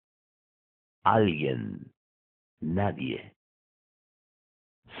Alguien. Nadie.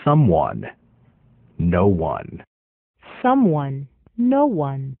 Someone. No one. Someone. No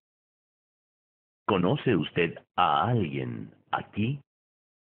one. ¿Conoce usted a alguien aquí?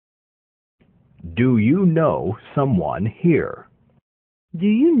 Do you know someone here? Do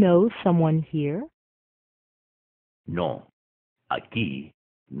you know someone here? No. Aquí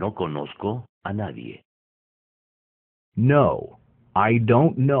no conozco a nadie. No, I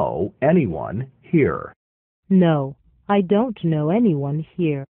don't know anyone here. No, I don't know anyone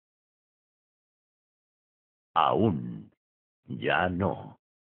here. Aún. Ya no.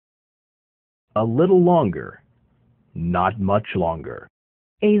 A little longer. Not much longer.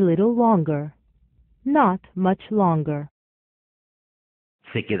 A little longer. Not much longer.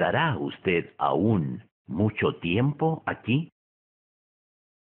 ¿Se quedará usted aún mucho tiempo aquí?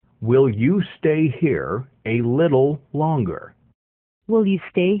 Will you stay here a little longer? Will you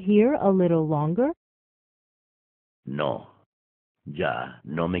stay here a little longer? No. Ya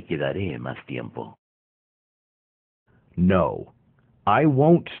no me quedaré más tiempo. No, I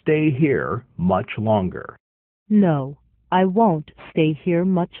won't stay here much longer. No, I won't stay here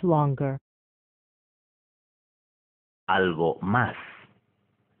much longer. Algo más.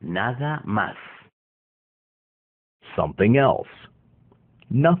 Nada más. Something else.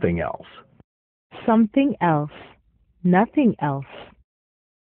 Nothing else. Something else. Nothing else.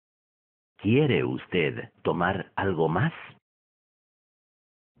 ¿Quiere usted tomar algo más?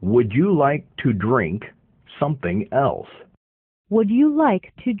 Would you like to drink something else? Would you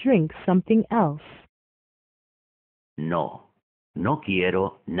like to drink something else? No. No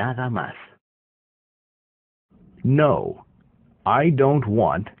quiero nada más. No, I don't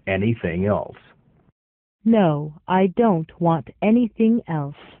want anything else. No, I don't want anything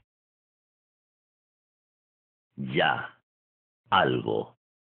else. Ya. Algo.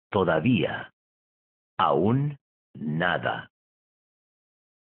 Todavía. Aún nada.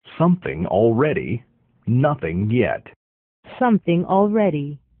 Something already, nothing yet. Something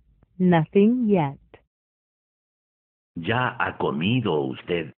already. Nothing yet. ¿Ya ha comido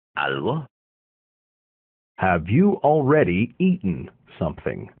usted algo? Have you already eaten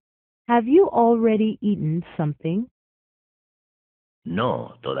something? Have you already eaten something?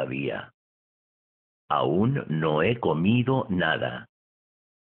 No, todavía. Aún no he comido nada.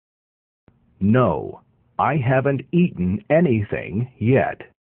 No, I haven't eaten anything yet.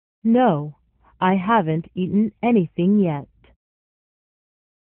 No, I haven't eaten anything yet.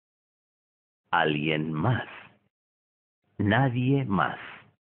 Alguien más. Nadie más.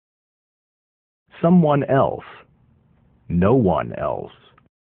 Someone else. No one else.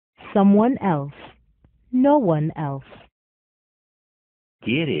 Someone else. No one else.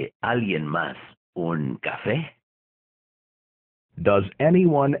 ¿Quiere alguien más un café? Does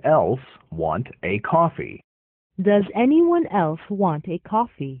anyone else want a coffee? Does anyone else want a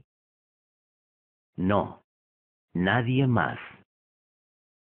coffee? No. Nadie más.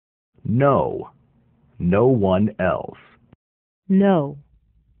 No, no one else. No,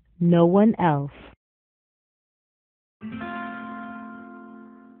 no one else.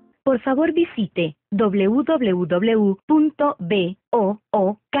 Por favor visite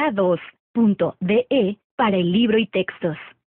www.book2.de para el libro y textos.